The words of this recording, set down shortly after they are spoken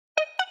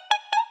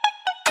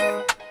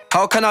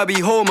How can I be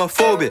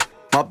homophobic?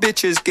 My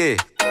bitch is gay.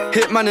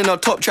 Hit man in a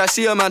top try,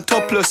 see a man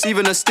topless,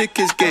 even a stick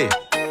is gay.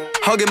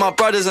 Hugging my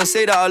brothers and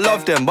say that I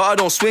love them, but I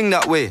don't swing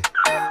that way.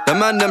 The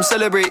man them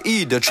celebrate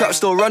Eid, the trap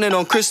still running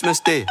on Christmas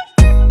Day.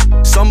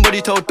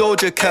 Somebody told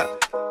Doja Cat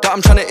that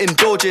I'm trying to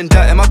indulge in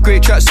that. In my grey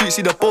tracksuit,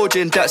 see the bulge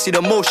in that. See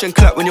the motion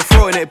clap when you're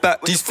throwing it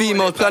back. These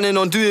females planning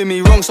on doing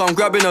me wrong, so I'm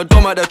grabbing a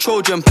dom at the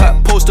Trojan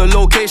pack. Post a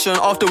location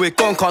after we're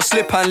gone, can't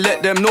slip and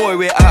let them know where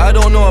we're at. I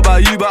don't know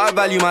about you, but I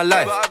value my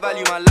life.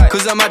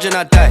 Cause imagine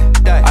I die,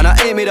 and I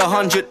ain't made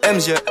 100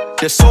 M's yet.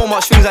 There's so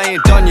much things I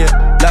ain't done yet,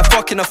 like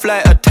fucking a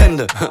flight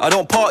attendant. I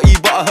don't party,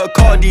 but I heard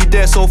Cardi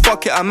there, so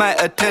fuck it, I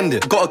might attend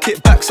it. Gotta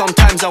kick back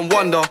sometimes and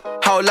wonder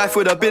how life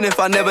would have been if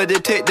I never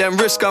did take them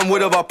risks, and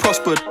would have I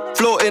prospered.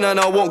 Floating and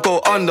I won't go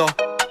under.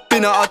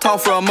 Been out of town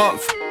for a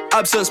month,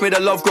 absence made the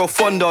love grow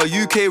fonder.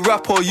 UK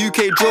rapper,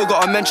 UK drill,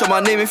 gotta mention my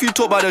name if you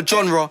talk about the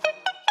genre.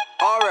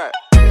 Alright,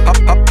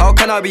 how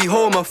can I be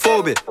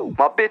homophobic?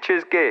 My bitch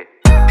is gay.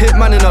 Hit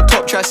man in a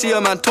top try, see a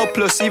man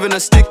topless, even a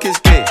stick is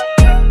gay.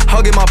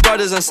 Hugging my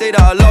brothers and say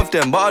that I love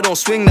them, but I don't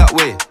swing that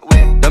way.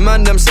 The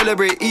man them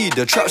celebrate Eid,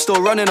 the trap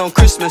still running on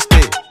Christmas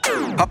Day.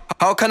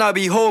 How can I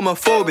be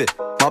homophobic?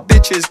 My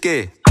bitch is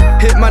gay.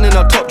 Hit man in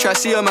a top try,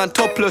 see a man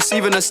topless,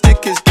 even a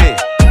stick is gay.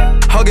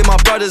 Hugging my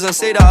brothers and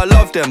say that I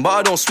love them, but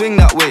I don't swing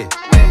that way.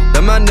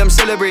 The man them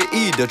celebrate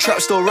Eid, the trap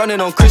still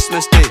running on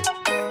Christmas Day.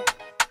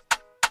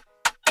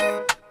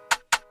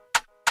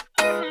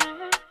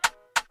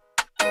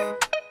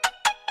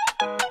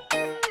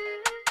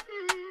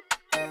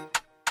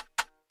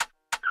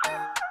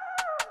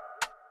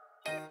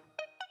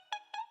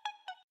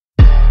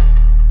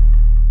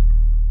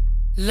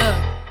 Look,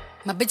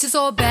 my bitch is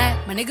all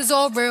bad, my niggas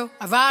all real.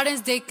 I ride in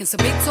his dick in some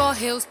big tall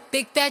hills,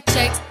 big fat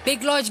checks,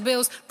 big large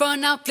bills.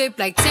 Run out, flip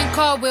like 10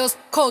 car wheels.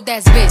 Cold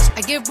ass bitch,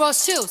 I give raw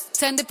chills.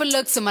 10 different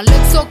looks and my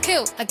lips so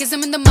kill. I kiss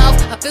him in the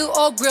mouth, I feel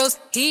all grills.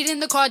 Heat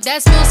in the car,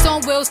 that smells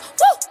on wheels.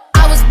 Woo!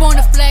 I was born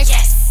to flex,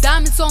 yes.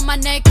 Diamonds on my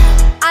neck.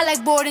 I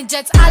like boarding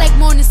jets, I like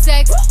more than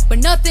sex. But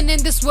nothing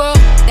in this world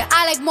that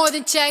I like more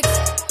than checks.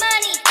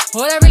 Money.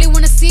 All I really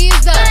wanna see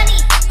is the money.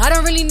 I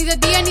don't really need a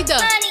D, I need the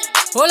money.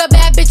 All a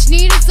bad bitch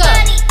need is a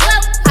money.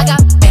 I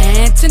got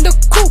bands in the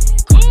coupe,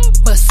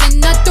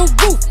 bustin' out the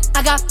roof.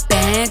 I got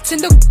bands in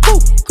the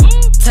coupe.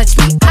 Touch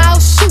me, I'll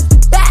shoot.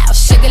 Bow,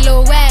 shake a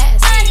little ass.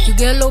 Money. You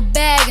get a little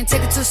bag and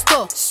take it to the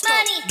store.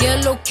 Money. Get a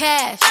little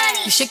cash. Money.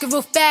 You shake it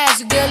real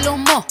fast, you get a little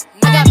more.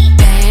 Money. I got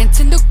bands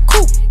in the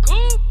coupe,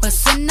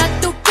 bustin'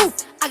 out the roof.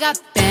 I got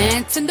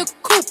bands in the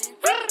coupe,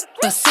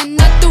 bustin'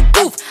 out the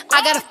roof.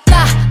 I gotta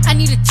fly, I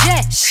need a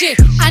jet.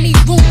 Shit, I need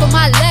room for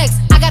my legs.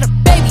 I got a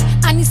baby,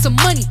 I need some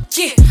money.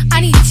 Yeah,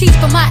 I need teeth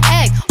for my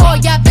egg. All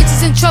y'all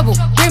bitches in trouble.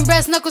 Bring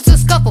brass knuckles to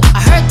scuffle.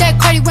 I heard that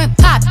Cardi went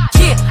pop.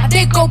 Yeah, I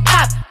did go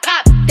pop,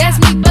 pop. That's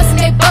me bustin'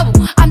 that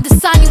bubble. I'm the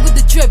Sonny with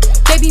the drip,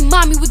 baby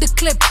mommy with the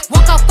clip.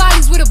 Walk out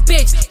bodies with a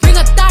bitch, bring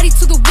a thotty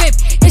to the whip.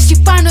 Is she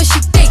fine or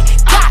she thick?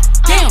 God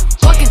damn,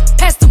 walking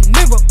past the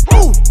mirror.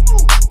 Ooh,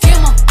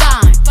 damn I'm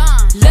fine.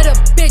 Let a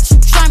bitch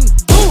try me.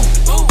 Boom,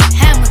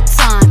 hammer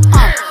time.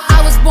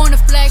 I was born to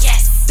flex.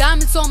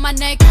 Diamonds on my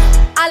neck.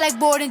 I like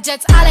boarding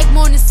jets, I like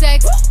more than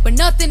sex. But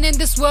nothing in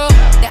this world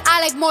that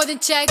I like more than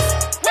checks.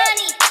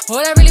 Money.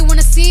 All I really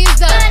wanna see is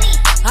the money.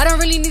 I don't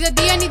really need a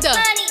D, I need the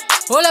money.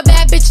 All a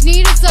bad bitch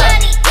need is the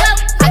money.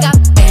 I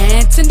got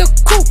bands in the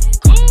coupe,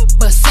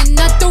 bustin'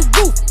 out the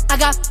roof. I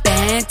got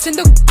bands in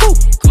the coupe.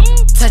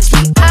 Touch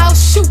me, I'll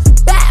shoot.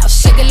 Bow,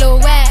 shake a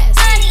little ass.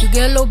 Money. You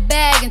get a little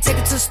bag and take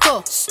it to the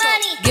store.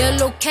 Money. Get a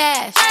little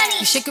cash. Money.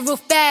 You shake it real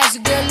fast,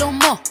 you get a little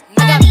more.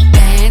 Money. I got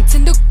bands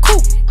in the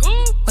coupe,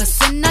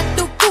 bustin' out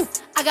the roof.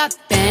 I got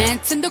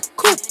bands in the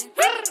coupe.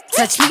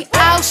 Touch me,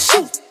 I'll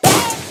shoot.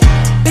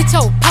 Bitch,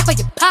 oh, papa,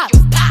 you pop.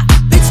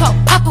 Bitch, oh,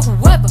 papa,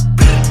 whoever.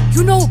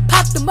 You know who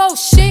pop the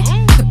most shit?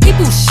 The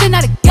people who shit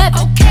not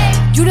together.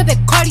 You know that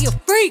cardio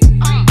freak.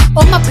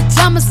 All my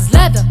pajamas is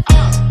leather.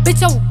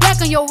 Bitch, I will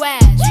back on your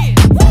ass.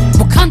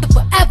 Wakanda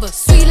forever.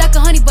 Sweet like a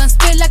honey bun,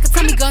 spit like a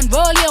tummy gun.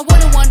 Roll in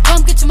one on one.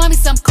 Come get your mommy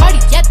some Cardi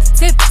at the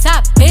tip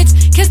top, bitch.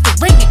 Kiss the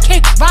ring and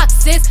kick rock,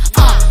 sis.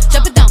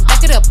 Jump it down,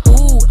 back it up.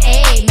 Ooh,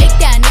 ayy. Make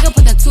that nigga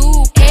put the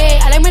 2K.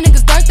 I like my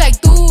niggas dark like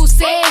Deuce.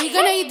 He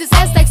gonna eat this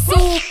ass like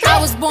soup.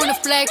 I was born to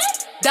flex.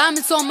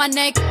 Diamonds on my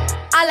neck.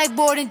 I like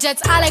boarding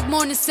jets, I like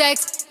more than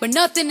sex. But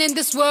nothing in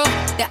this world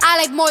that I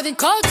like more than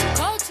culture.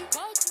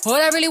 All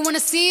I really wanna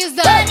see is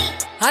the money.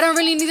 I don't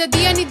really need a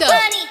D, I need the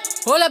money.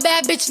 All a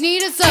bad bitch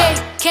need is a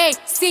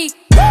KKC.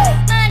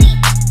 Money.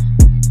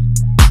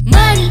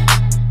 Money.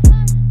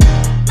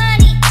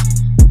 Money.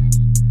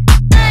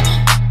 Money.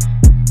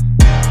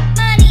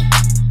 Money.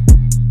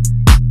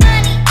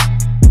 Money.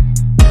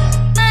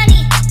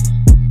 Money.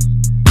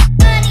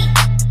 Money.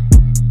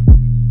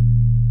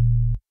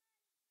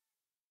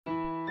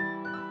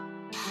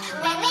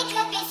 When we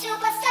could be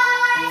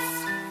superstars,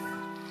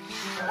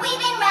 we've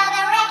been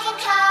rather wrecking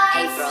cars.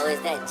 Hey bro,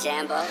 is that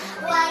Jambo?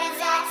 What is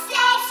at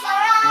stake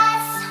for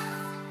us?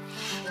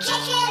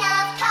 Kicking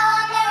up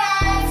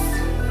cameras.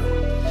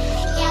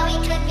 Yeah, we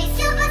could be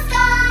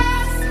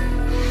superstars,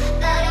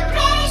 but I'm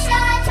pretty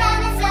sure our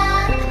time is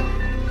up.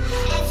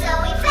 It's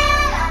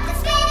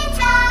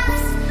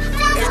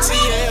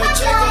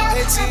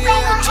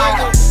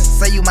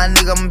my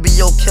nigga, I'ma be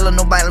your killer.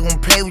 Nobody gon'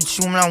 play with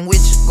you when I'm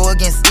with you. Go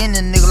against any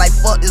nigga like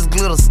fuck this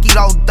glitter. Skeet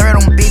all dirt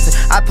on bitches.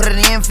 I put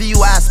it in for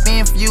you, I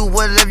spin for you.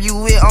 Whatever you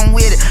with, I'm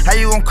with it. How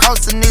you gon'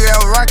 cross a nigga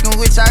out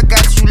rockin' with you? I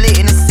got you lit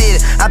in the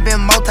city. I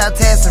been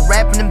multitasking,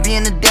 rapping and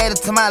being the daddy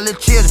to my little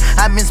children.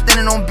 I been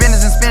spinning on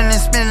business and spinning and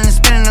spinning and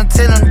spinning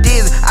until I'm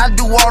dizzy. I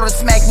do all the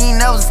smack, you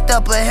ain't never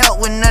step of help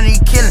with none of you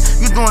killing.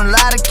 You doing a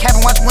lot of capping,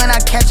 watch when I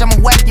catch, I'ma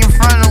whack you in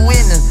front of the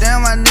witness.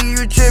 Damn, my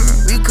nigga, you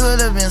tripping. We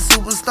could've been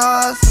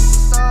superstars.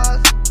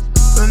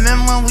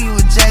 Remember when we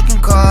were jacking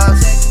cars?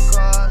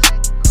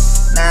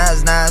 Now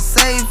it's not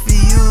safe for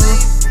you.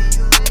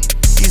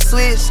 You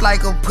switch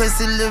like a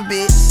pussy little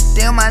bitch.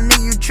 Damn, my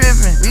nigga, you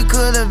tripping. We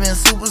could've been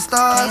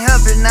superstars. Can't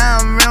help it, now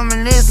I'm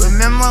reminiscing.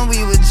 Remember when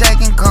we were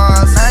jacking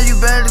cars? Now you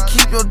better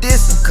keep your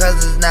distance, cause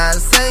it's not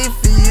safe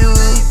for you.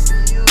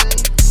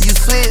 You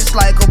switch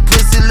like a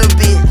pussy little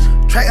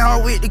bitch. Track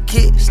hard with the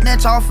kick,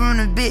 snatch off from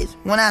the bitch.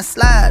 When I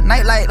slide,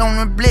 nightlight on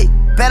the blick.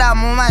 Bet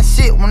I'm on my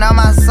shit when I'm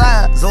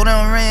outside. So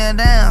them ran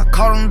down,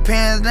 caught them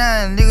pants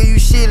down. Nigga, you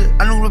shitted.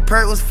 I knew the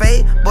perk was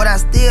fake, but I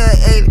still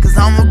ate it, cause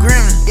I'm a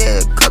gremlin.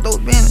 Yeah, cut those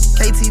bending,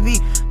 KTV.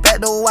 Back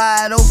door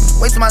wide open,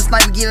 wait till my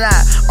sniper get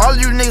out. All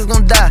you niggas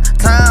gon' die,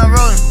 time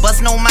rolling.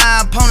 Bustin' on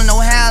my opponent, no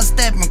how I'm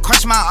stepping.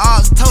 Crush my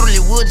arms, totally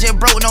wood jet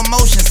broke, no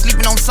motion.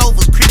 Sleeping on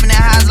sofas, creeping in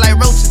highs like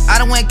roaches.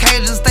 I done went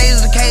cages and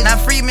stages of cage. Now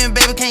free me,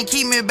 baby, can't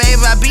keep me, baby.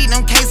 I beat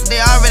them cases,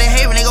 they already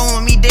hate me. They gon'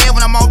 want me dead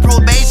when I'm on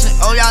probation.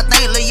 Oh, y'all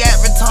think Lil Yak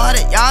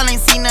retarded? Y'all ain't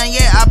seen nothing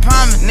yet, I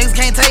promise. Niggas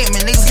can't take me,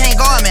 niggas can't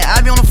guard me.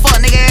 I be on the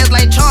fuck nigga ass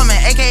like Charmin,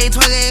 aka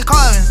 28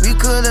 Carvin. We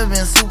could've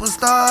been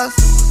superstars.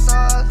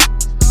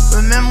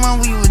 Remember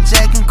when we were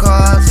jacking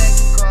cars?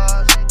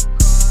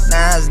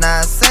 Now it's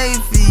not safe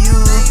for you.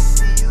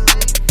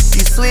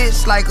 You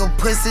switch like a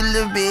pussy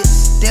little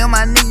bitch. Damn,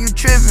 my nigga, you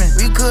tripping.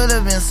 We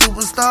could've been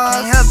superstars.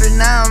 Can't help it,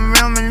 now I'm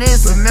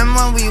reminiscing.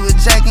 Remember when we were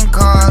jacking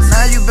cars?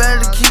 Now you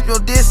better keep your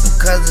distance,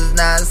 cause it's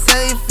not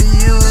safe for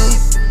you.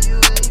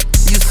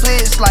 You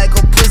switch like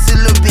a pussy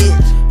little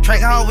bitch.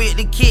 Track hard with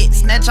the kid,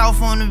 snatch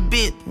off on the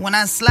bit. When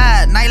I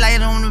slide,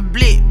 nightlight on the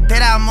blick.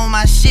 Bet I'm on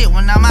my shit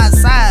when I'm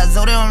outside.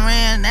 So they done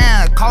ran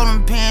down, caught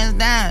them pants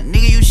down.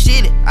 Nigga, you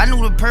shitted. I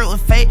knew the perk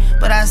was fake,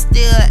 but I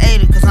still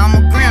ate it, cause I'm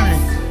a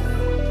gremlin.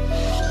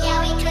 Yeah,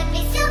 we could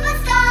be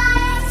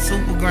superstars.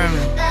 Super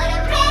gremlin. But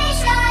I'm pretty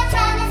sure our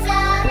time is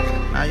up.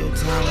 Now your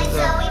time And is so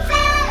up. we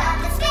fell off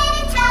the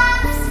spinning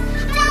tops.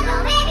 Don't know,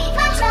 maybe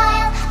for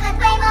trial, but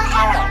way more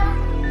error.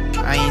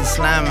 I ain't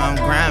sliming, I'm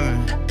grinding.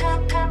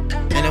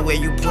 Anyway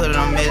you put it,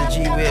 I'm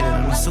SG with it.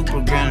 I'm a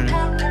super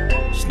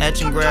gremlin.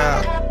 Snatch and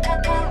grab,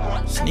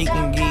 sneak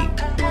and geek.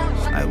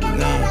 It's like we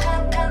gang.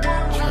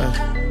 Trust.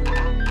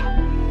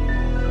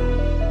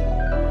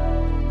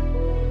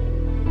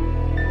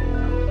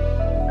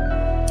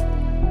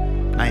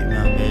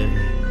 Nightmare,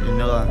 baby. You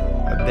know,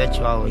 I bet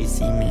you always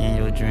see me in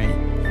your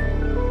dream.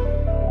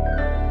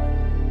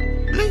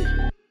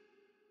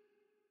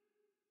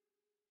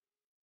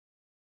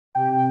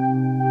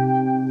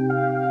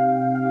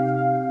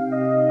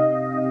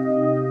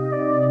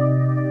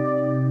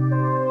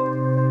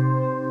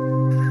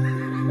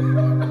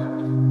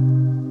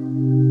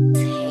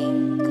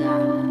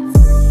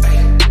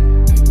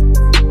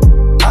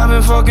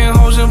 Fucking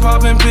hoes and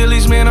popping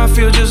pillies, man, I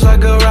feel just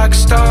like a rock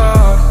star.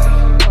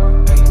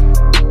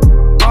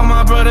 All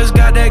my brothers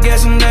got that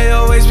gas and they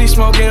always be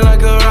smoking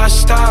like a rock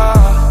star.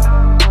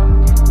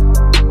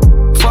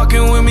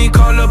 Fucking with me,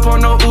 call up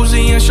on no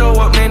Uzi and show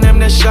up, man, them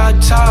the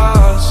shot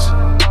toss.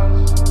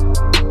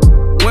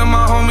 When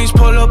my homies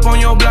pull up on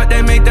your block,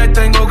 they make that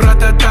thing go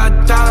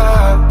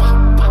grata-ta-ta.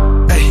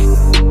 Ay,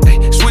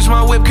 switch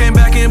my whip, came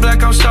back in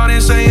black, I'm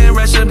starting saying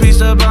recipes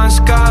to Bon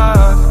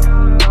Scott.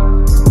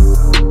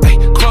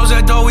 Close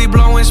that door, we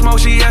blowing smoke.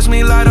 She asked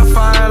me light a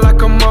fire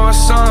like a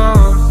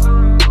Marsan.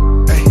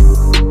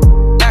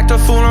 Act a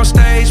fool on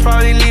stage,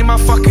 probably leave my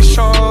fucking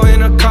show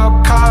in a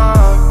cop car.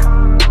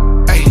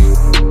 Ay.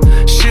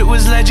 Shit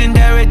was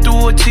legendary,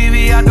 through a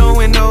TV out the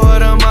window of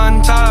the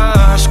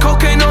montage.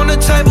 Cocaine on the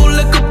table,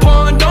 liquor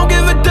porn, don't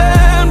give a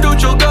damn.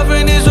 Dude, your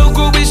girlfriend is a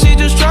groupie, she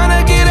just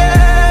tryna get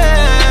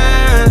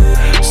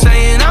in.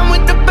 Saying I'm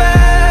with the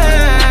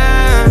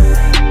band.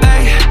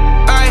 Ay,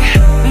 ay.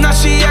 Now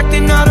she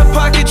acting out of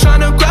pocket,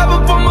 tryna grab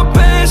up on my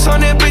pants.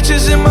 100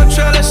 bitches in my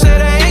trailer, say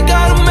they ain't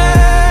got a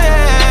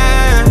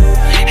man,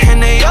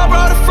 and they all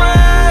brought a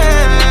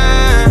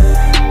friend.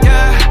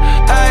 Yeah,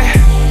 ay.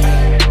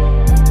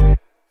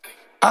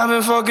 I've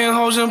been fucking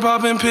hoes and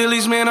popping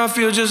pillies, man, I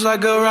feel just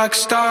like a rock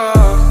star.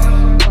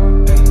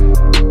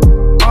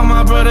 All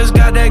my brothers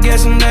got that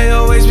gas and they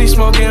always be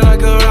smoking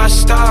like a rock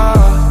star.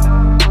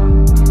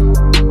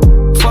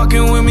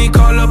 Fucking with me,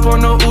 call up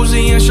on no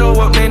Uzi and show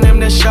up, man, them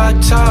the shot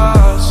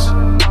toss.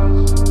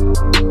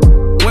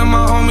 When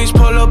my homies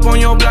pull up on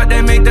your block,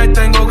 they make that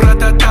thing go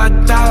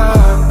grata-ta-ta.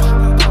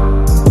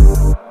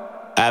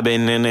 I've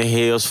been in the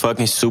hills,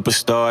 fucking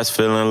superstars,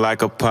 feeling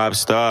like a pop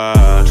star.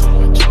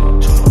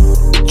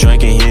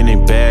 Drinking any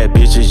bad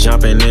bitches,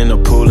 jumping in the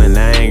pool, and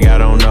I ain't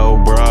got on no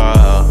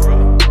bra.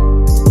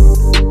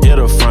 Hit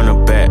her front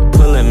or back,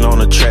 pulling on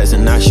the tracks,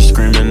 and now she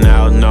screaming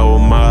out no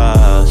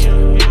more.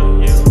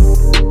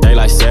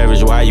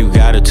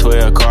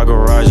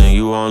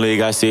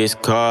 6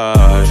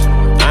 cars.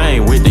 I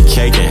ain't with the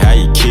cake and how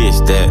you kiss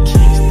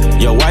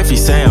that. Your wifey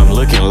say I'm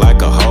looking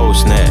like a whole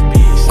snap.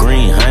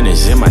 Green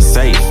hundreds in my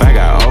safe, I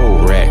got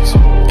old racks.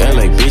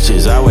 LA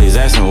bitches always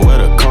asking where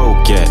the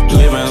coke at.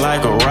 Living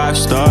like a rock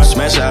star,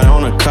 smash out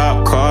on a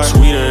cop car.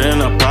 Sweeter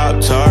than a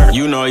Pop-Tart,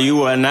 you know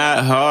you are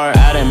not hard.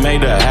 I done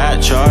made the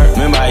hot chart,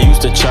 remember I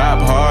used to chop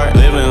hard.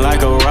 Living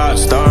like a rock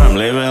star, I'm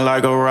living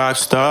like a rock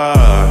star.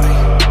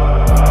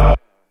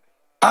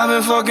 I've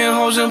been fucking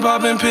hoes and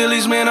popping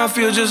pillies, man, I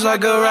feel just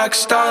like a rock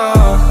star.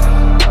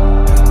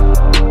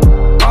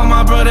 All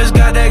my brothers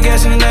got that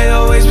gas and they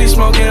always be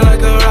smoking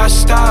like a rock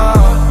star.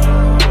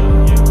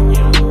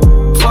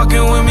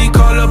 Fucking with me,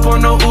 call up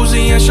on no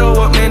Uzi and show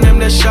up, man, them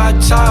the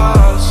shot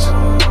toss.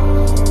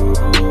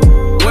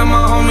 When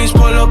my homies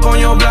pull up on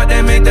your block,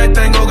 they make that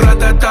thing go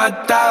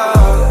grata-ta-ta.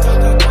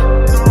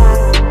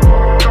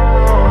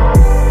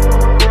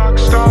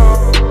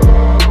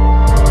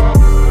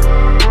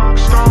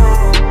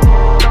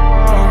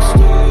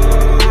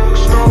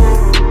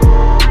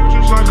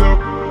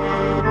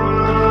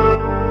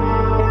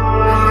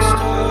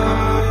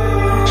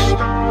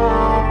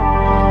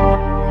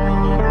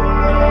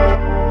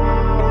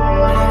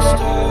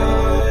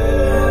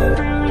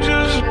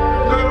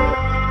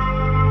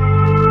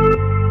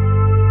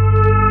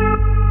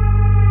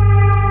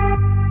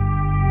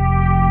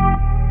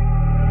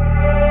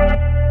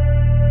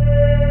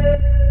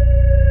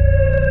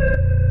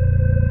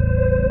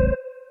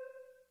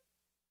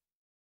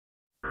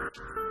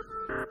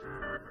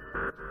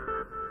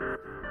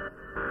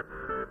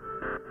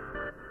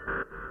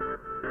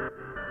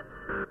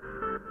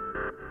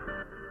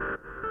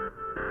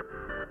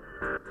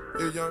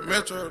 If young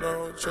Metro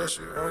don't trust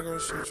you, I'm gonna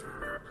shoot you.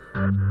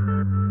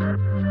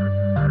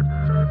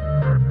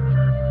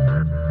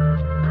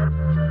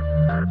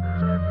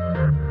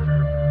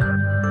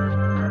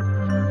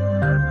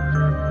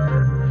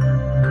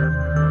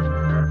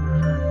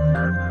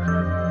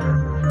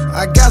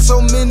 I got so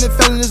many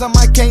felonies, I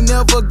might can't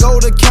never go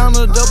to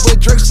Canada. But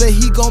Drake said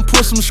he gon'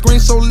 put some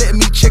screens, so let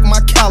me check my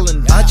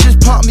calendar. I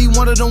just popped me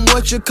one of them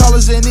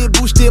whatchamacallits and it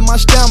boosted my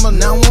stamina.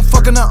 Now I'm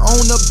fucking I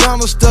own the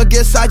Bannister,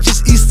 guess I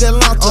just East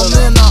Atlanta. Oh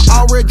man,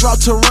 I already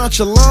dropped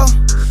Tarantula.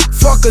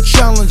 Fuck a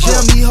challenge,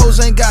 yeah, these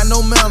hoes ain't got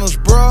no manners,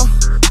 bruh.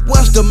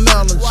 What's the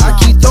mountains? I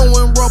keep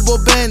throwing rubber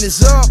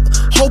bandits up.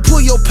 Ho,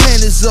 pull your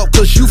panties up,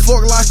 cause you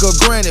fuck like a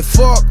granny.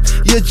 Fuck,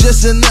 you're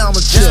just an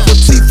amateur. The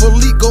teeth for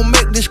leak gon'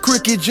 make this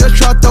cricket just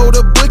try throw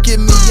the book at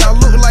me. I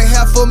look like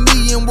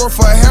 $500,000 worth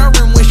of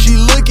heroin when she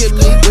look at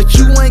me. But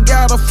you ain't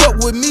gotta fuck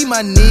with me,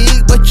 my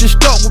nigga. But you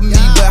stuck with me.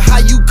 But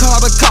how you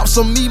call the cops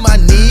on me, my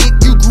nigga?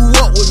 You grew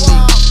up with me.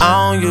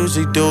 I don't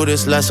usually do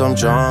this unless I'm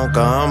drunk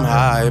or I'm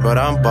high, but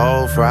I'm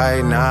both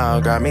right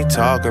now. Got me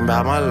talking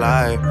about my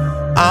life.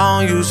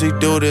 I don't usually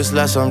do this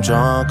unless I'm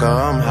drunk or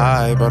I'm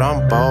high, but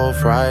I'm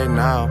both right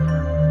now.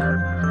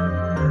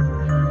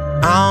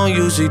 I don't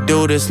usually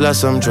do this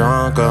unless I'm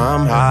drunk or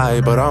I'm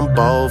high, but I'm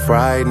both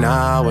right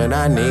now and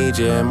I need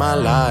you in my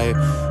life.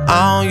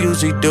 I don't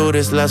usually do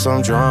this unless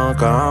I'm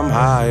drunk or I'm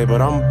high,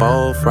 but I'm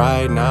both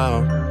right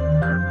now.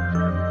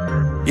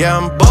 Yeah,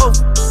 I'm both.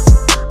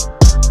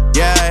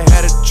 Yeah, I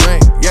had a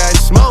drink, yeah, I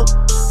smoke.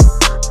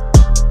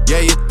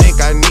 Yeah, you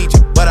think I need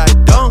you, but I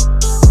don't.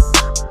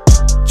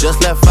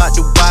 Just left out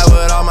Dubai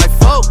with all my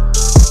folk.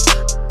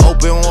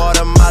 Open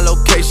water, my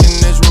location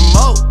is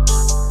remote.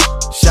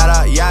 Shout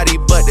out Yachty,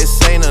 but this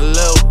ain't a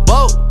little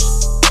boat.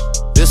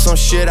 This some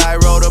shit I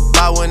wrote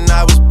about when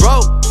I was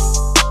broke.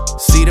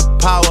 See, the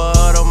power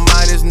of the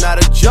mind is not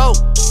a joke.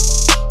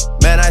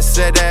 Man, I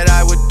said that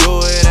I would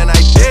do it and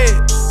I did.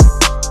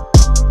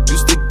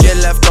 Used to get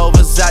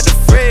leftovers out the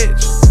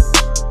fridge.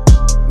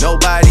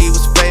 Nobody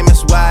was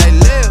famous where I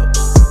live,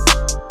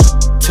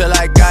 till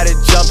I got it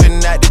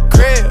jumping at the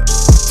crib.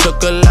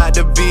 Took a lot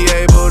to be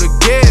able to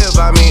give.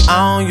 I mean,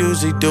 I don't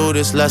usually do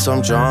this unless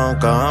I'm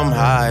drunk or I'm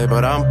high,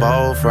 but I'm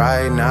both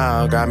right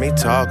now. Got me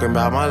talking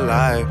about my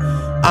life.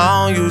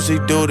 I don't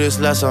usually do this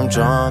unless I'm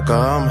drunk or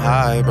I'm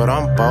high, but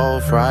I'm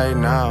both right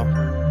now.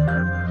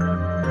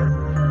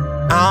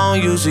 I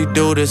don't usually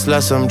do this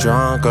unless I'm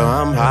drunk or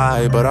I'm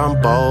high, but I'm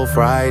both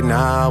right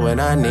now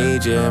and I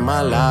need you in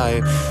my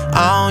life.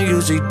 I don't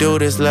usually do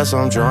this unless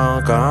I'm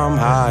drunk or I'm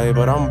high,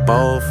 but I'm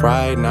both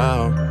right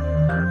now.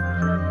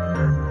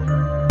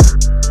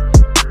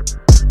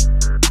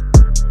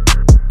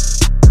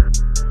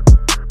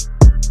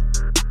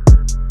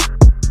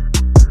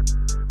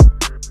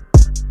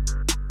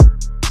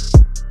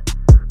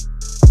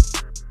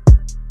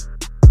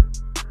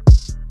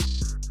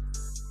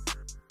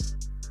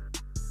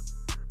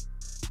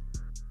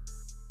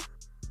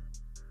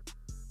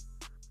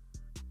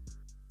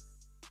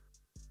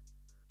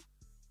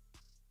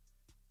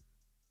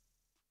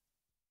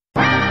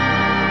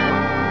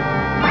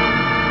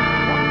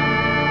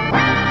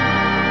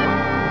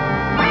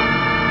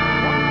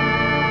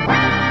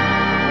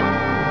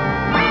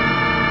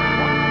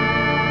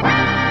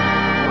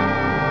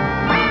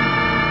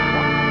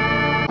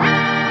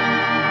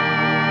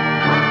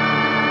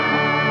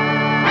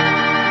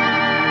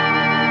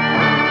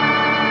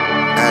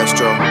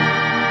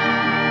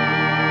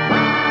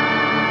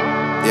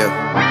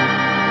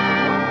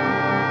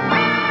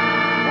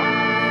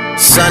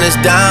 sun is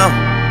down,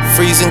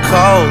 freezing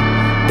cold.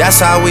 That's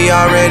how we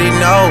already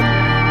know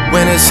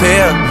when it's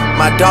here.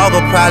 My dog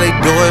will probably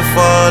do it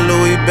for a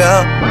Louis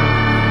belt.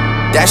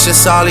 That's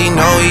just all he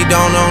know, he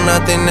don't know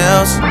nothing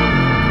else.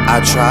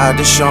 I tried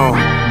to show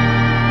him.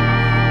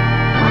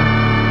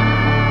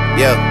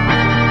 Yeah,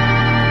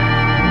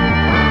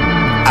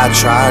 I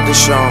tried to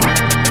show him.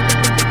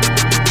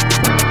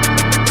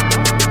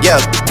 Yeah,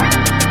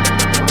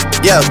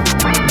 yeah,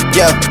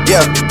 yeah,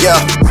 yeah, yeah.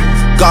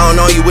 Gone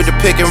on you with the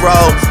pick and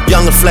roll.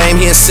 Younger flame,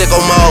 he in sicko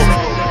mode.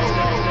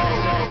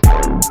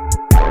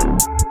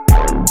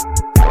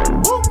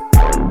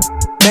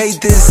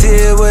 Made this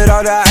here with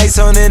all the ice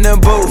on in the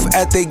booth.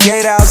 At the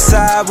gate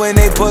outside, when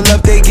they pull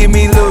up, they give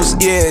me loose.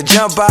 Yeah,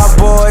 jump out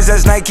boys,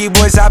 that's Nike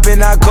boys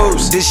hopping our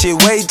coast. This shit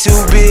way too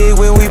big,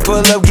 when we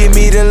pull up, give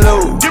me the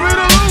loot.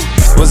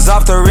 Was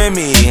off the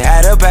Remy,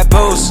 had up at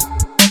post.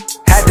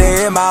 Had to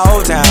hit my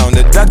old town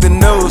to duck the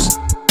news.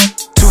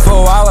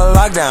 2-4-hour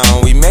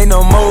lockdown, we made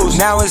no moves.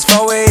 Now it's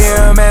 4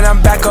 AM and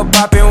I'm back up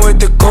popping with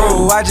the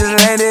crew. I just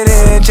landed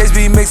in, Chase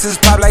B mixes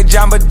pop like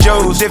Jamba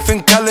Juice.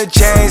 Different color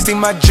chains, think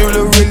my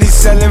jeweler really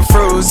selling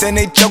fruits. And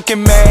they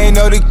joking, man,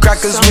 know the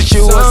crackers wish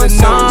it was a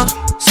news.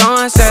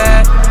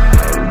 Sunset.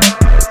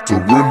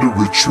 Surrender,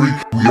 retreat,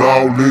 we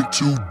all in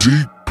too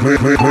deep. Plan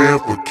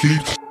for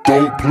keeps,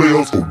 don't play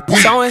us for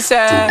weeks.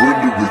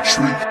 Surrender,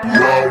 retreat,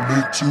 we all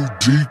in too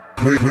deep.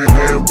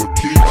 Plan for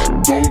keeps,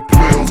 don't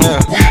play us for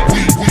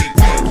weeks.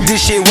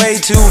 This shit way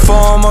too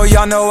formal,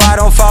 y'all know I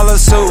don't follow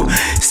suit.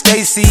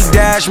 Stacy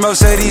Dash,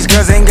 most of these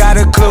girls ain't got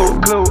a clue.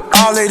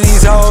 All of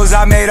these hoes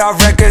I made off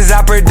records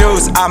I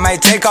produce. I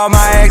might take all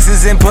my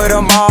exes and put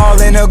them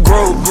all in a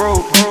group.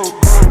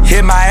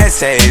 Hit my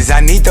essays,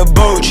 I need the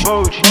booch.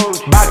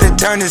 About to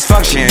turn this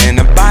function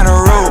into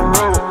Bonnaroo.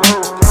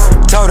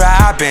 Told her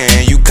hop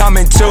in, you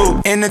coming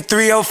too. In the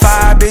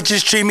 305,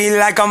 bitches treat me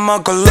like I'm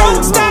Uncle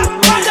Luke.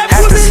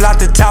 Have to slot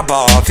the top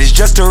off, it's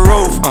just a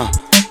roof.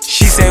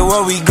 She said,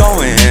 where we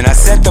going? I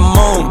said the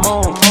moon.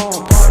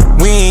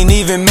 We ain't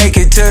even make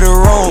it to the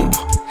room.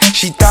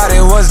 She thought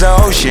it was the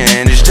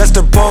ocean, it's just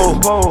a pool.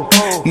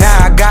 Now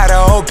I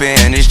gotta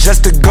open, it's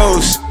just a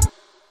ghost.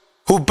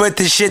 Who put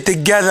this shit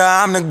together?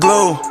 I'm the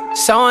glue.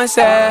 So and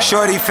said.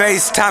 Shorty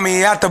face,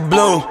 Tommy out the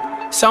blue.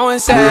 So and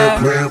said.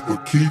 Plan for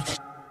keeps.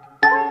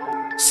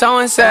 So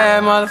and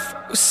said,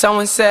 motherfucker. So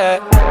and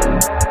said.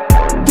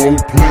 Don't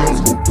play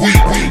us for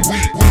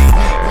weeks.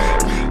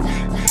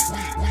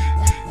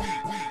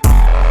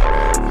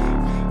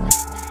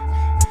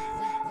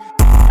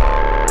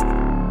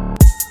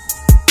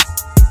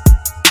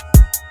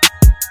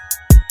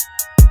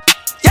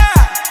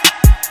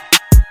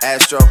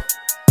 Astro.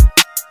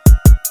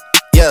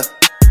 Yeah,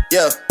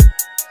 yeah.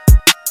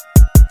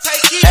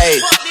 Hey,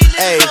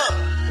 hey.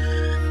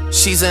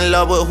 She's in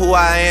love with who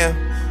I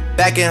am.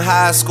 Back in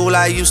high school,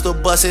 I used to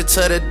bust it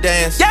to the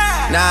dance.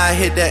 Now I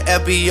hit the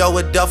FBO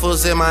with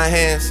duffels in my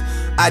hands.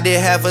 I did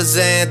half a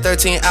Zan,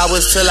 13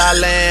 hours till I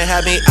land.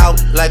 Had me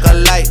out like a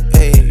light,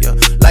 ayy,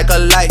 like a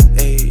light,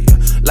 ayy,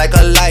 like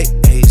a light,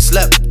 ayy.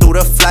 Slept through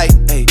the flight,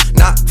 ayy,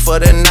 not for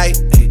the night,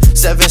 ayy.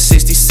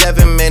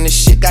 767, man, this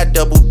shit got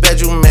double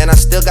bedroom, man. I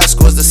still got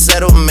scores to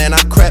settle, man.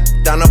 I crept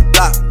down the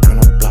block,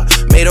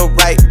 made a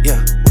right,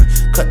 yeah.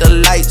 Cut the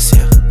lights,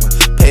 yeah.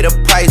 Pay the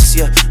price,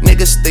 yeah.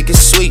 Niggas think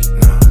it's sweet,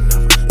 no,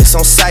 it's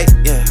on sight,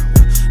 yeah.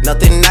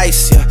 Nothing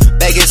nice, yeah.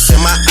 Baggage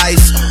in my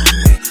ice, oh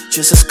man.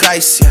 Jesus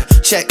Christ, yeah.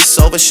 Checks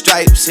over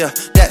stripes, yeah.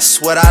 That's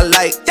what I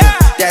like, yeah.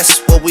 That's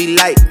what we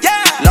like,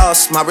 yeah.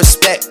 Lost my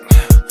respect,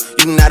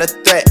 you not a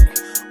threat.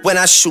 When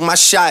I shoot my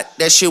shot,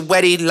 that shit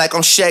wetty like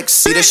on Shaq.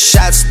 See the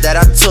shots that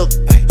I took,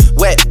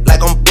 wet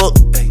like on Book,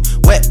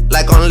 wet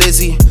like on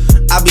Lizzie.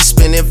 I be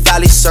spinning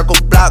valley circle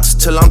blocks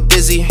till I'm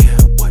dizzy.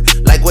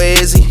 Like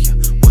where is he?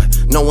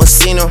 No one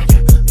seen him.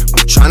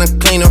 I'm tryna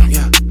clean him.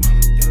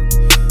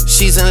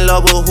 She's in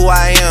love with who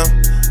I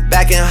am.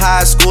 Back in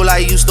high school, I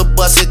used to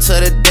bust it to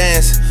the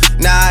dance.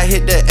 Now I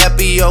hit the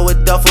FBO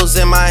with duffels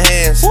in my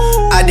hands.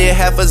 I did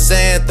half a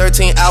Zan,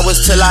 13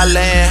 hours till I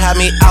land. Had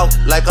me out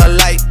like a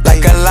light,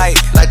 like a light,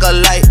 like a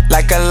light,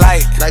 like a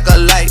light, like a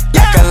light,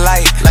 like a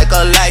light, like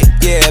a light.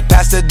 Yeah,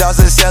 Pastor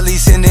Dawson sell, he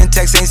sending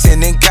texts, ain't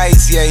sending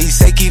kites. Yeah, he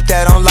say keep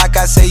that on lock.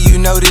 I say you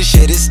know this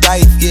shit is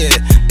tight. Yeah,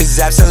 it's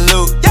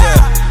absolute.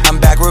 Yeah, I'm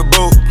back with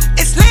Boot.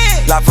 It's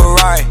lit. La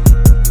Ferrari.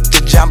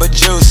 Jamba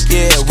Juice,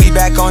 yeah, we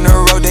back on the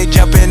road, they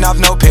jumping off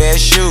no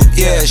parachute,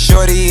 yeah.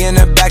 Shorty in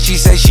the back, she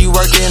say she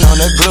working on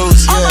the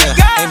glutes,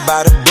 yeah. Ain't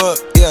by the book,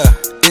 yeah,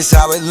 it's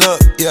how it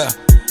look, yeah.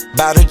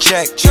 Bout to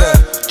check, yeah,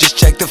 just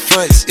check the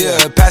foots,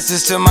 yeah. Pass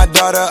this to my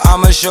daughter,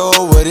 I'ma show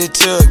her what it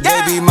took.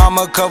 Baby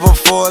mama cover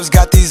Forbes,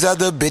 got these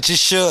other bitches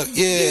shook,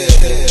 yeah.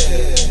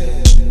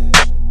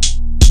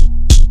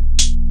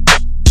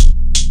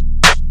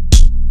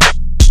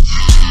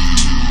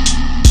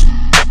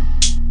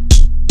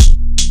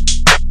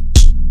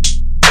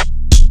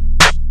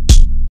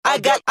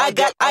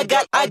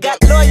 I got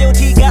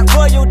loyalty, got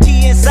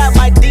royalty inside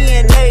my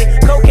DNA.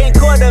 Cocaine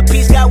quarter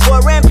piece, got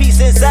war and peace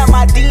inside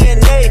my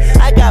DNA.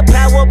 I got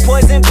power,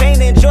 poison,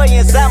 pain, and joy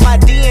inside my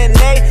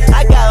DNA.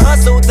 I got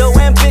hustle, though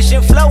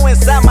ambition, flow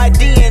inside my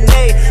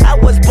DNA.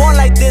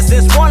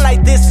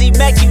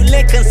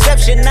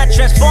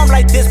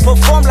 like this,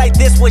 perform like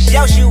this. Wish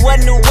out you a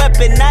new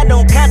weapon. I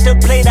don't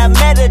contemplate, I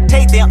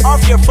meditate. Then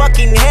off your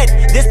fucking head.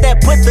 This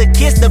that put the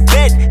kids to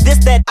bed. This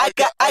that I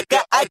got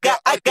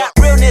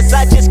realness.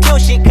 I just kill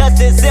shit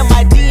cause it's in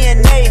my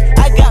DNA.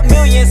 I got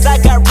millions, I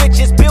got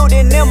riches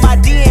building in my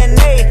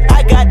DNA.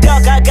 I got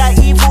dark, I got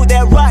evil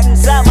that rot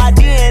inside my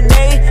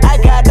DNA. I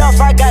got off,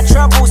 I got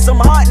trouble, some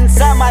heart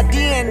inside my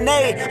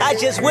DNA. I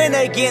just win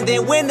again,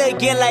 then win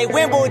again like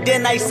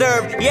Wimbledon I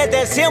serve. Yeah,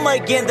 that's him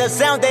again, the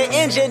sound that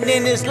engine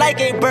in is like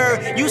a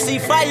bird. You see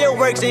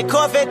fireworks and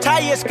Corvette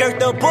tires skirt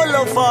the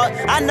boulevard.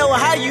 I know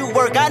how you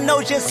work, I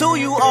know just who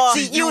you are.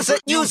 See, use a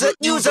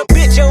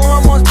bitch, your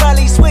hormones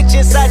probably switch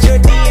inside your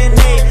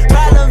DNA.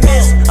 Problem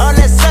is, all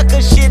that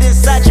sucker shit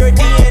inside your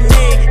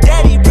DNA.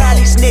 Daddy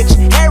probably snitch,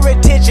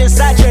 heritage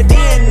inside your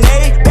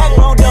DNA.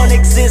 Backbone don't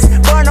exist,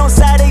 born on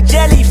side a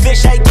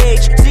jellyfish I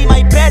gauge. See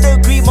my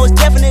pedigree, most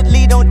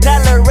definitely don't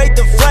tolerate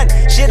the front.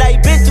 Shit I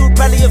been through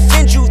probably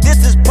offend you,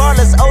 this is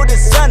Paula's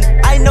oldest son.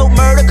 I know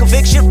murder,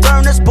 conviction,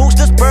 burners,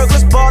 boosters,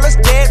 burglars, ballers,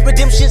 dead,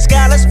 redemption,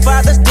 scholars,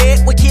 fathers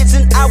dead, with kids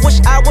and I wish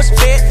I was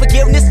fed.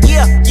 Forgiveness,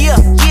 yeah.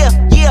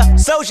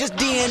 Soldier's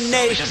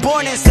DNA,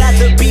 born inside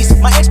the beast.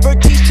 My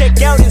expertise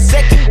checked out in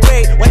 2nd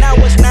grade. When I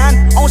was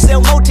 9, on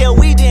sale motel,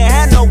 we didn't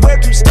have nowhere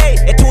to stay.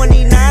 At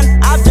 29,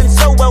 I've done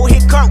so well,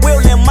 hit cartwheel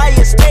in my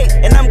estate.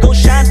 And I'm gon'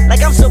 shine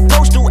like I'm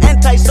supposed to,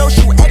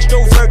 antisocial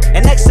extrovert.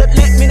 And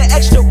excellent meaning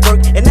extra work.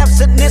 And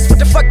absentness, what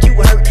the fuck you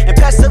hurt? And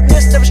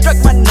passiveness never struck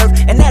my nerve.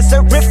 And that's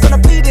a riff gonna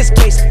be this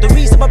case. The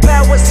reason my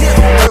power's here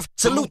on earth.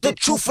 Salute the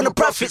truth and the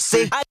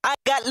prophecy. I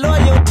got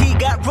loyalty,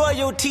 got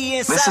royalty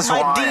inside my DNA. This is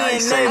why I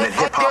say that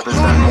hip-hop has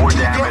done more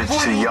damage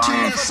to young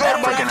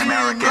African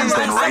Americans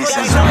than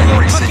racism in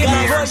recent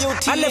years.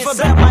 I live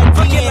about my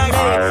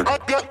DNA.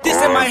 This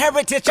is my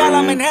heritage, all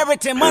I'm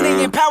inheriting.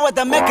 Money and power,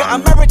 the Mecca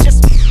emeritus.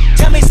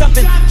 Tell me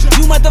something,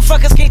 you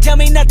motherfuckers can't tell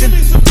me nothing.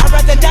 I'd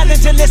rather die than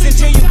to listen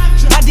to you.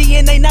 My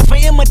DNA not for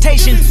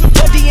imitation,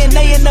 your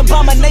DNA an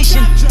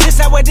abomination. This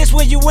how it is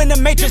when you in the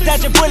matrix,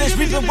 dodging bullets,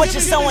 reaping what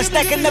you're sowing,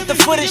 stacking up the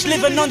footage,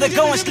 living on the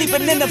go and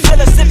sleeping in the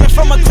villa, sipping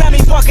from a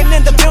Grammy, walking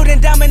in the building,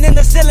 diamond in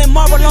the ceiling,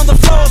 marble on the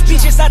floors,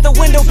 beaches out the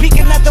window,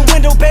 peeking out the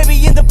window,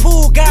 baby in the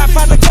pool,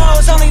 Godfather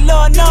goes, only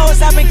Lord knows.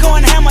 I've been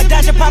going hammer,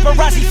 dodging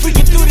paparazzi,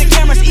 freaking through the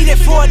cameras, eating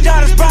 4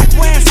 daughters, Brock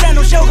wearing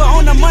sandals, yoga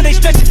on a Monday,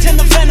 stretching till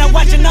November,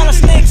 watching all the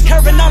snakes,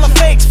 curving all the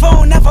fakes,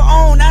 phone never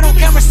own, I don't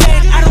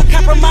conversate, I don't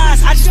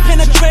compromise, I just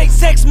penetrate,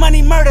 sex,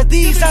 money, murder,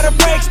 these are the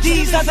breaks,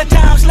 these are the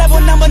times,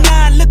 level number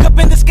 9, look up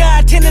in the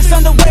sky, tennis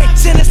on the way,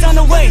 sentence on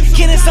the way,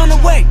 Kenneth on the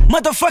way,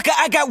 motherfucker,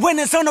 I got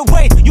winners on the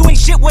way, you ain't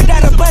shit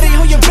without a buddy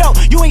on your belt,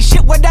 you ain't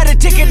shit without a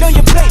ticket on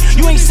your plate,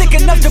 you ain't sick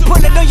enough to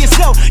put it on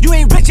yourself, you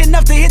ain't rich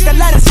enough to hit the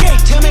light escape,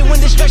 tell me when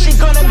destruction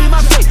gonna be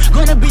my fate,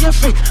 gonna be a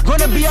fate,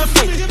 gonna be a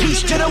fate,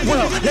 peace to the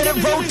world, let it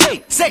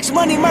rotate, sex,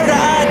 money, murder,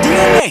 our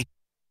DNA.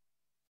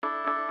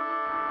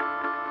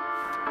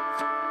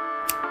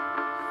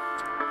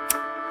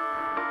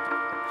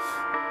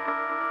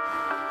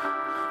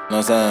 Know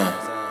what I'm saying?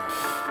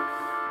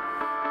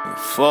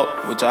 Fuck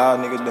what y'all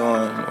niggas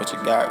doing, what you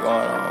got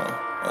going on. Know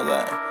what I'm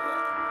saying?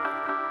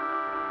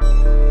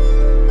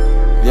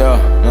 Yo,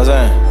 know what I'm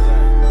saying?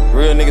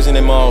 Real niggas in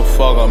that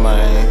motherfucker,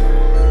 man.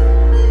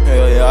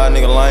 Hell yeah, y'all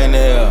niggas lying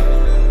there.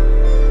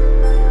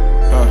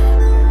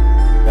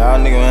 Y'all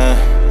niggas, man.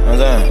 Know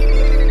what I'm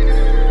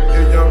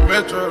saying? If young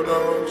Metro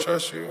don't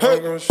trust you,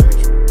 I'm gonna shoot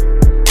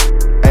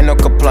you. Ain't no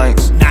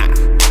complaints. Nah.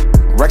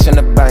 Racks in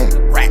the bank.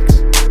 Racks.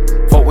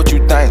 Fuck what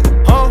you think.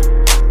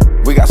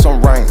 We got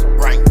some rain.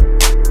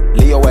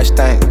 Leo West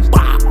thing.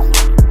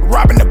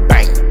 Robbing the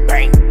bank.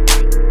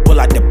 Pull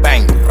out the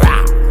bank.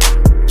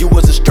 You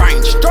was a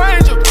stranger.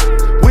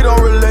 We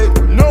don't relate.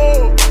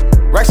 No.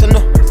 Racks in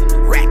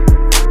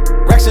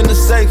the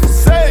safe.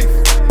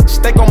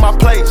 Steak on my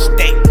plate.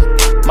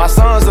 My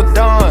sons are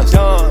done.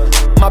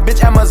 My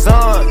bitch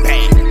Amazon.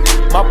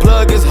 My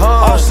plug is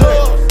Hun.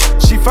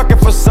 She fucking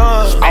for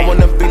sons. I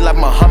wanna be like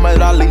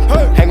Muhammad Ali.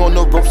 Hang on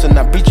the ropes and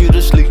I beat you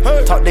to sleep.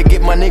 Talk to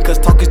get money cause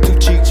talk is too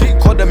cheap.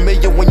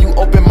 $250,000 when you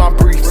open my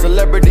brief.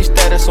 Celebrity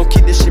status, so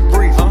keep this shit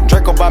brief.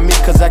 Draco by me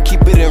cause I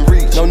keep it in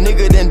reach. No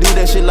nigga didn't do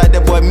that shit like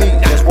that boy me.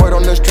 That's word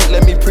on the street,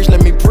 let me preach.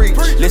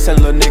 Listen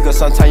little nigga,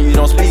 sometimes you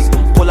don't speak.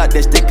 Pull out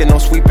that stick and I'm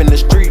sweeping the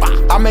street.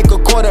 I make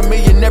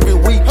 $250,000 every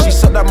week. She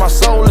sucked out my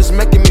soul, it's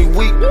making me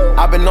weak.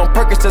 I've been on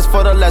Percocets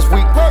for the last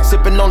week.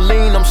 Sipping on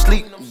lean, I'm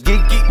sleep.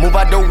 Geek, move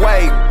out the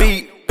way,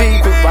 beat.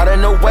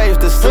 Riding the waves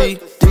to see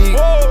deep.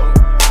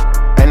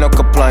 Ain't no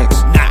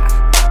complaints. Nah.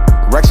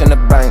 Racks in the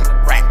bank.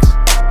 Racks.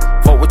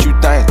 Fuck what you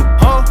think.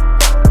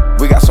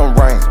 We got some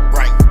rain.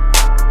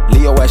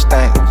 Leo West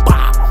thing.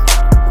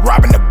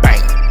 Robbing the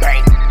bank.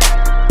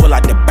 Pull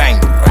out the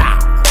bank.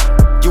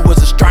 You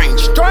was a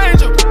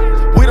stranger.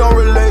 We don't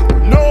relate.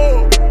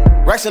 No.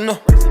 Racks in the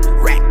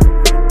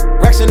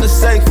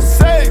safe.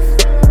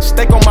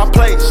 Steak on my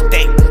plate.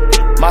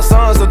 My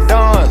sons are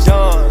done.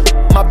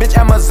 My bitch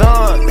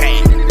Amazon.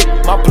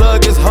 My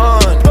plug is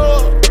Hun.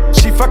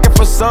 She fucking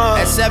for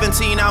sons. At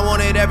 17, I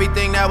wanted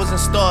everything that was in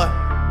store.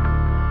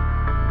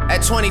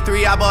 At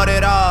 23, I bought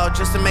it all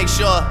just to make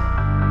sure.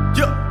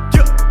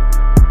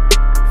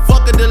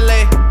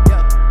 delay.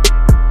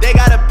 They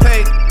gotta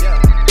pay,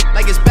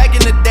 like it's back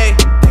in the day.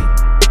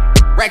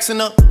 Racks in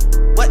the,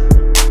 what?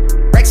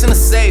 Racks in the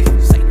safe.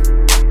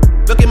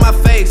 Look at my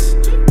face,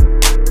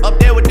 up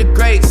there with the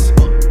grace.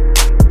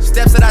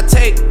 Steps that I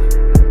take,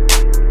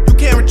 you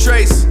can't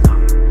retrace.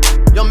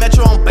 Young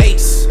Metro on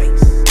base,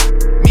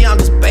 me I'm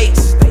just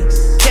base.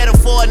 Can't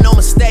afford no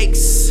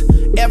mistakes,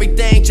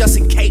 everything just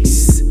in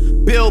case.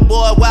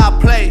 Billboard where I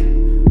play,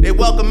 they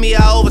welcome me,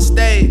 I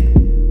overstayed.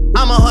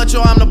 I'm a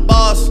huncho, I'm the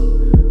boss.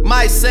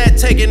 My set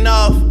taking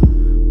off.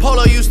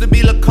 Polo used to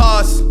be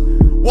Lacoste.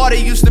 Water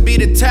used to be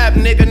the tap,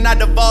 nigga, not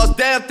the boss.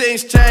 Damn,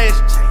 things changed.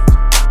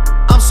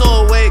 I'm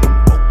so awake.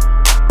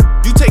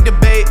 You take the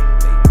bait,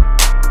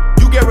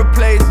 you get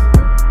replaced.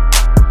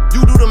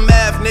 You do the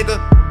math, nigga,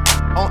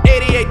 on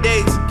 88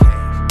 days.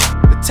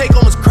 The take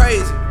home is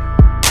crazy.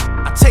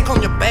 I take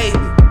home your baby.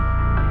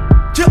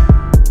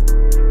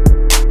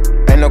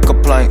 Ain't no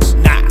complaints.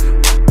 Nah.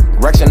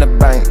 Racks in the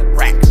bank.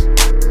 Racks.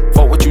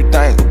 Fuck what you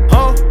think.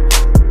 Huh?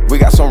 We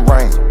got some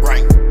rain.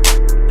 Rain.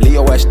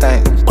 Leo S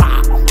things.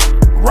 Wow.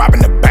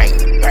 Robbing the bank.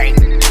 Bang.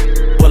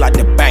 Pull out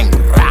the bank.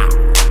 Wow.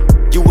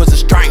 You was a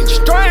stranger.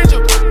 Stranger.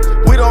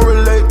 We don't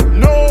relate.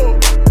 No.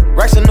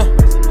 Racks in the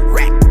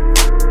rack.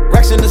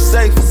 Racks in the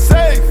safe.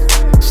 Safe.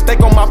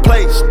 Steak on my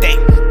plate. Steak.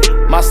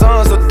 My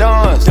sons are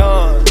done.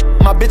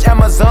 My bitch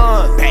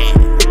Amazon.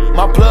 Bang.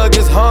 My plug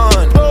is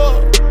Hun.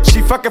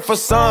 She fucking for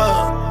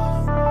sun.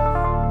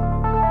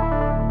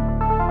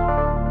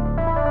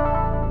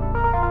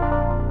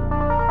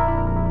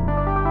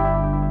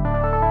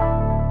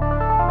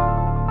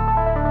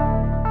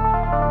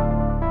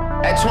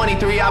 At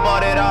 23, I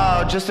bought it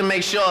all just to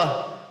make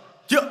sure.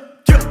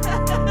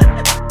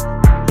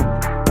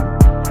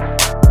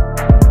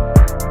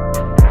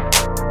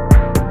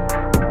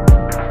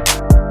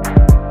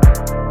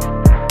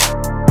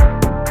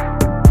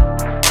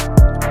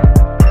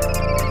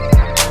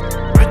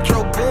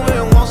 Metro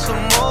booming, want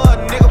some more,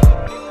 nigga.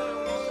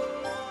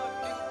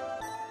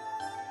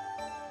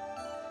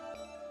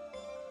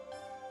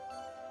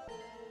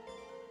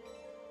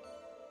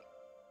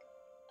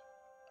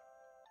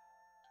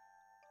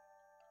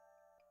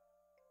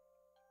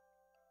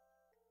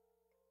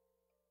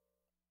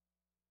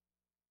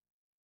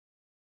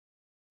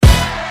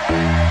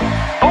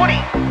 Booty.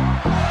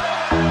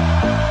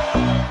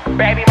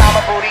 Baby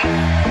mama booty.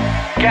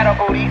 Ghetto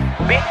booties.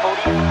 Big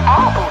booties.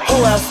 All booties. Who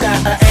else got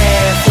an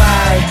ass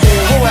like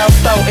this? Who else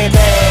throw it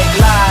back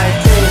like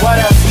this? What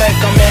else make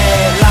them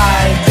act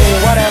like this?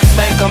 What else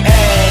make them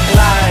act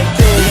like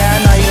this? Yeah, I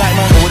know you like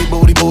my booty,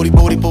 booty, booty,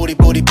 booty,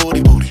 booty, booty,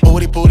 booty, booty,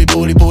 booty, booty,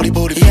 booty, booty,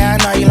 booty. Yeah,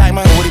 I know you like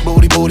my booty,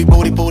 booty, booty,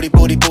 booty, booty,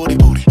 booty, booty,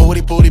 booty,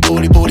 booty, booty,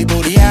 booty, booty,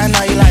 booty. Yeah, I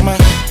know you like my.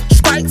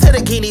 Straight to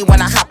the guinea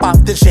when I hop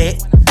off the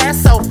jet.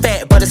 Ass so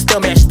fat, but it still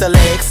match the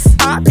legs.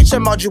 I picture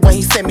emoji when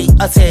he send me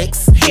a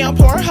text. He on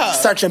Pornhub,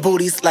 searching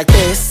booties like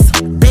this.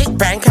 Big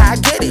bank, I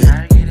get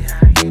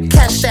it.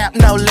 Cash out,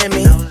 no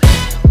limit.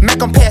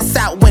 Make him pass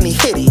out when he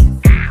hit it.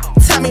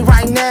 Tell me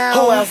right now,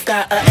 who else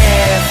got an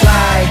ass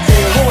like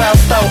this? Who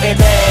else throw it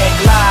back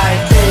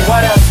like this?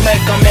 What else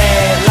make them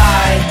act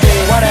like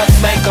this? What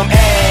else make them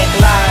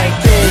act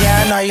like this?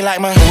 Yeah, I know you like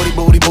my booty,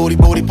 booty, booty,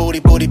 booty, booty,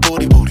 booty,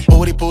 booty, booty,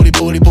 booty, booty,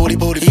 booty, booty,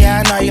 booty.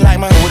 Yeah, I know you like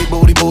my booty,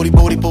 booty, booty,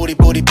 booty, booty,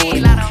 booty,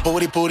 booty,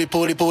 booty, booty,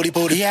 booty, booty,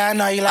 booty. Yeah, I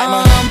know you like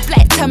my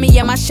flat tummy,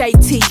 yeah, my shape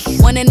tee.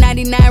 1 in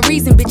 99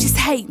 reason bitches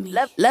hate me.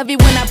 Love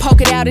it when I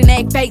poke it out and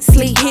act fake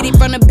sleep. Hit it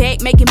from the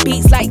back, making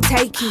beats like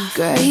Takey.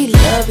 Girl, he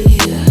love it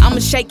here. I'ma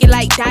shake it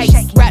like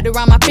dice. Wrapped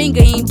around my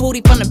finger, ain't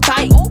booty from the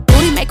bite.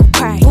 Booty make him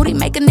cry. Booty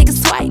make a nigga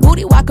swipe.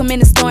 Booty walk him in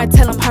the store and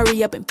tell him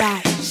hurry up and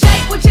buy.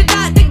 Shake what your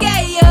doctor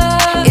gave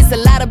ya. It's a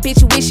lot of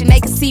bitches wishing they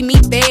could see me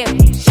fail.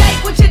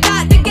 Shake what your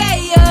doctor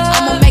gave ya.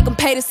 I'ma make him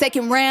pay the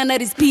second round of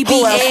this BBL.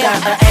 Who else got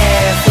an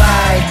ass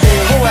like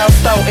this? Who else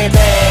throw it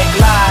back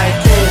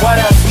like this? What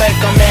else make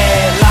them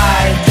act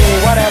like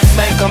this? What else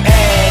make them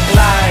act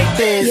like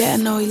this? Yeah, I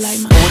know he like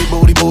my booty,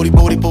 booty, booty,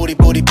 booty,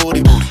 booty, booty,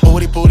 booty,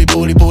 booty, booty,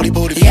 booty, booty,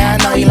 booty. Yeah,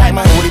 I know you like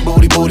my booty,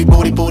 booty, booty,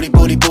 booty, booty,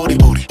 booty, booty,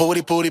 booty,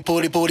 booty, booty,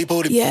 booty, booty,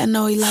 booty. Yeah, I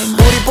know he like my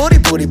booty, booty,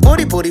 booty,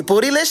 booty, booty,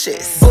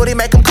 bootylicious. Booty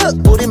make him cook,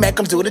 booty make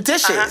him do the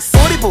dishes.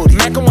 Booty, booty,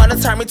 make him wanna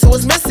turn me to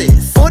his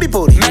missus. Booty,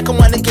 booty, make him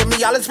wanna give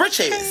me all his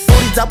riches.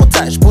 Booty double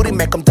touch, booty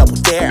make him double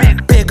dare.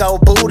 Big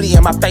old booty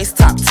in my face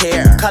top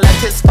tier.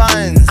 Collect his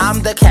funds,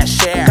 I'm the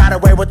cashier. Got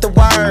away with the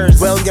words,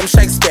 William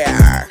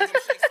Shakespeare.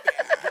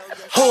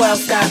 Who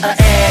else got an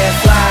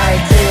ass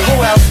like this?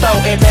 Who else throw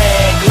it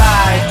back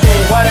like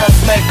this? What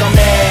else make them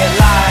act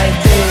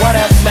like this? What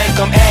else make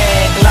them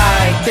act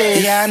like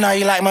this? Yeah, I know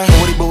you like my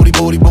booty, booty,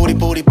 booty, booty,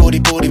 booty, booty,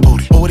 booty,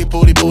 booty, booty,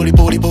 booty, booty,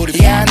 booty, booty.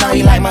 Yeah, I know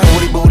you like my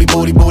booty, booty,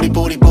 booty, booty,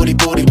 booty, booty,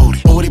 booty,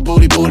 booty, booty,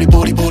 booty, booty,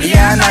 booty, booty.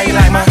 Yeah, I know you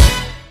like my.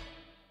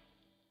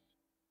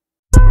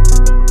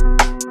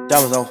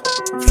 Diamonds on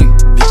fleek,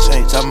 bitch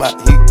ain't talking about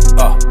heat.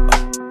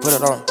 Put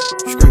it on,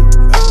 screw,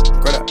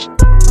 straight up,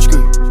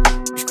 screw,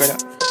 straight up,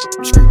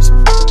 screws,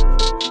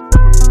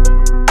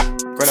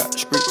 straight up,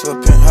 screw to a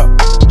penthouse.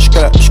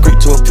 Straight out the street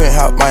to a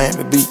penthouse,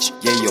 Miami Beach.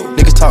 Yeah, yo.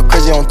 Niggas talk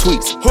crazy on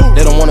tweets.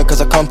 They don't want it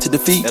cause I come to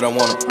defeat. They don't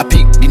want it. I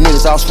peek, these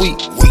niggas all sweet.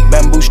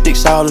 Bamboo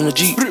sticks all in the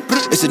Jeep.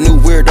 It's a new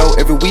weirdo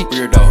every week.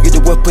 Get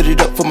the what, put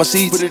it up for my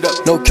seeds.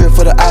 No cure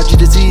for the IG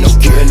disease. No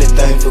do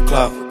anything for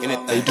clout.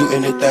 They do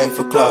anything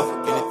for clout.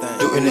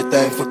 Do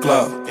anything for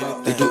clout.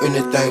 They do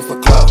anything for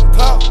clout.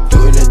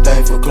 Do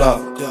anything for clout.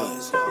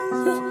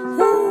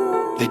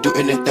 They do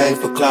anything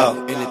for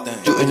clout.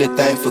 Do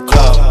anything for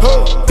clout.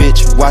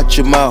 Bitch, watch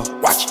your mouth.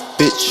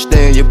 Bitch,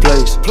 stay in your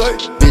place.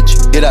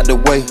 Bitch, get out the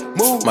way.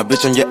 My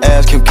bitch on your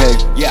ass, Kim K.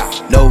 Yeah.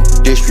 No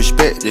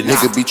disrespect, the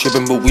nigga be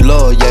trippin', but we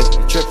love, yeah.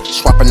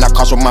 Swappin' out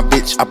cars with my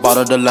bitch. I bought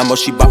her the Lambo,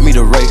 she bought me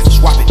the Wraith.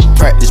 Swap it.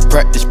 Practice,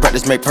 practice,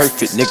 practice, make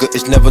perfect. Nigga,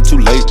 it's never too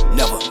late.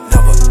 Never,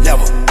 never,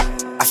 never.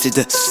 I take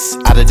the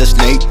out of the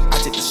snake. I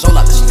take the soul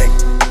out the snake.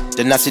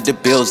 Then I see the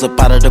bills up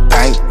out of the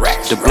bank.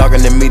 The blog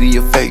and the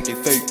media fake.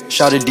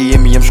 Shout it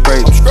DM me, I'm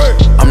straight.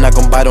 I'm not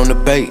gon' bite on the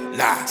bait.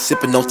 Nah.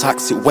 Sippin' no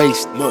toxic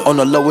waste. On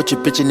the low with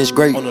your bitch and it's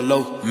great. On the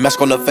low.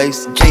 Mask on the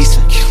face,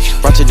 Jason.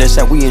 Brunch that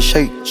said we in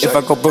shape. If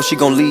I go broke, she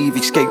gon' leave,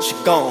 escape. She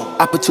gone.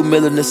 I put $2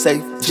 million in the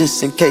safe,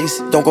 just in case.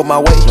 Don't go my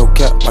way. No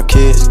cap, my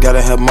kids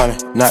gotta have money,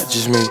 not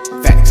just me.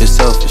 Facts. It's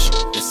selfish.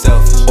 It's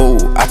selfish.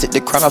 Ooh, I took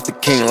the crown off the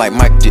king like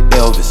Mike did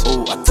Elvis.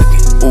 Ooh, I took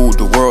it. Ooh,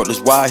 the world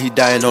is wild, he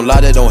dying, don't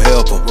lie, that don't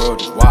help him. The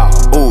world is wild.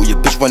 Ooh, your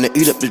bitch wanna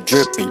eat up the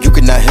drip and you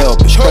cannot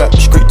help it. Straight out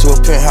the street to a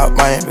penthouse,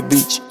 Miami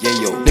Beach. Yeah,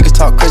 yo. Niggas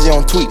talk crazy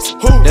on tweets.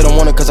 They don't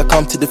want it cause I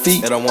come to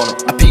defeat. They don't want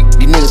it. I peek,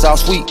 these niggas all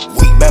sweet.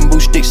 Bamboo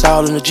sticks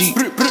all in the Jeep.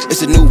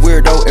 It's a new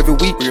weirdo every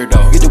week. Get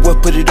the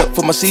what, put it up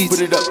for my seeds.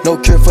 No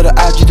cure for the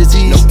IG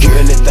disease. No cure. Do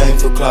anything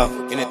for clout.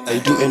 They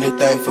do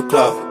anything for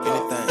clout.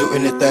 Do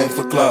anything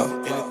for clout.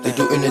 They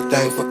do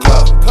anything for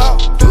clout.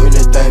 Do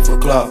anything for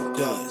clout.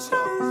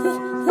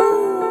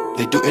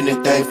 They do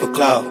anything for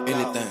clout.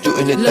 Do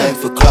anything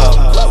for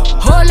clout.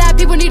 Whole lot of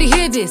people need to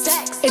hear this.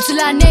 It's a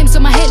lot of names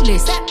on my hit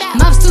list.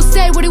 Mom still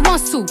say what he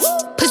wants to.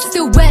 Pussy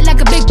still wet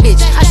like a big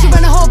bitch. I should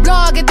run a whole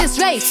blog at this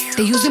rate.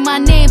 They using my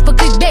name for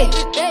clickbait.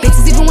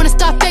 Bitches even wanna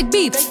start fake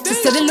beef.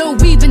 Just sell a little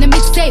weave in the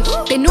mixtape.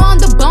 They know I'm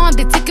the bomb,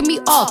 they taking me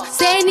off.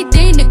 Say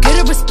anything to get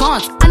a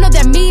response. I know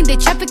that mean they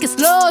traffic is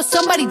slow.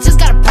 Somebody just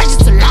gotta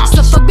purchase to launch.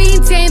 So for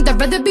being tamed, I'd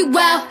rather be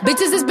wild.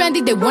 Bitches is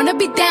brandy, they wanna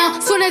be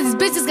down. Soon as these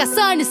bitches got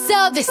something to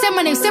sell, they say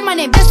my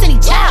name, Destiny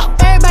Child.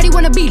 Everybody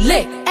wanna be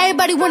lit,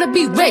 everybody wanna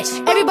be rich,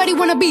 everybody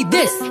wanna be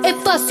this.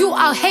 If us you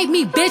all hate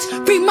me, bitch.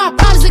 Free my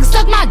problems, nigga,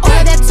 suck my dick.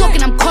 All that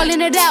talking, I'm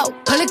calling it out.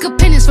 Public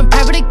opinions from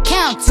private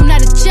accounts. You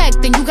not a check,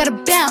 then you gotta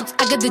bounce.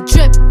 I got the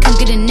drip, come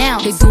get it now.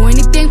 They do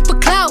anything for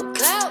clout,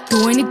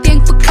 do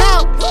anything for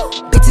clout.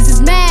 Bitches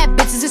is mad,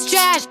 bitches is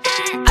trash.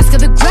 Oscar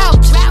the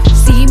grouch,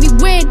 see me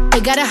win, they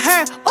gotta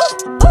hurt. Ooh,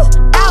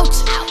 ooh, ouch.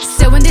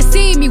 So when they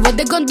see me, what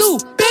they gon' do?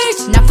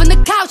 Bitch, not from the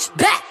couch,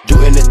 back. Do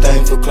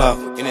anything for clout.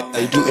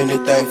 They do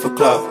anything for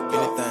clout.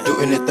 Do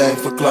anything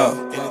for clout.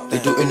 They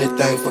do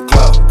anything for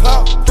clout.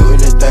 Do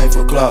anything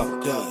for clout.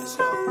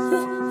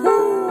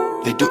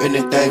 They do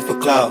anything for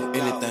clout.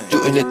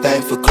 Do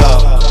anything for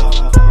clout.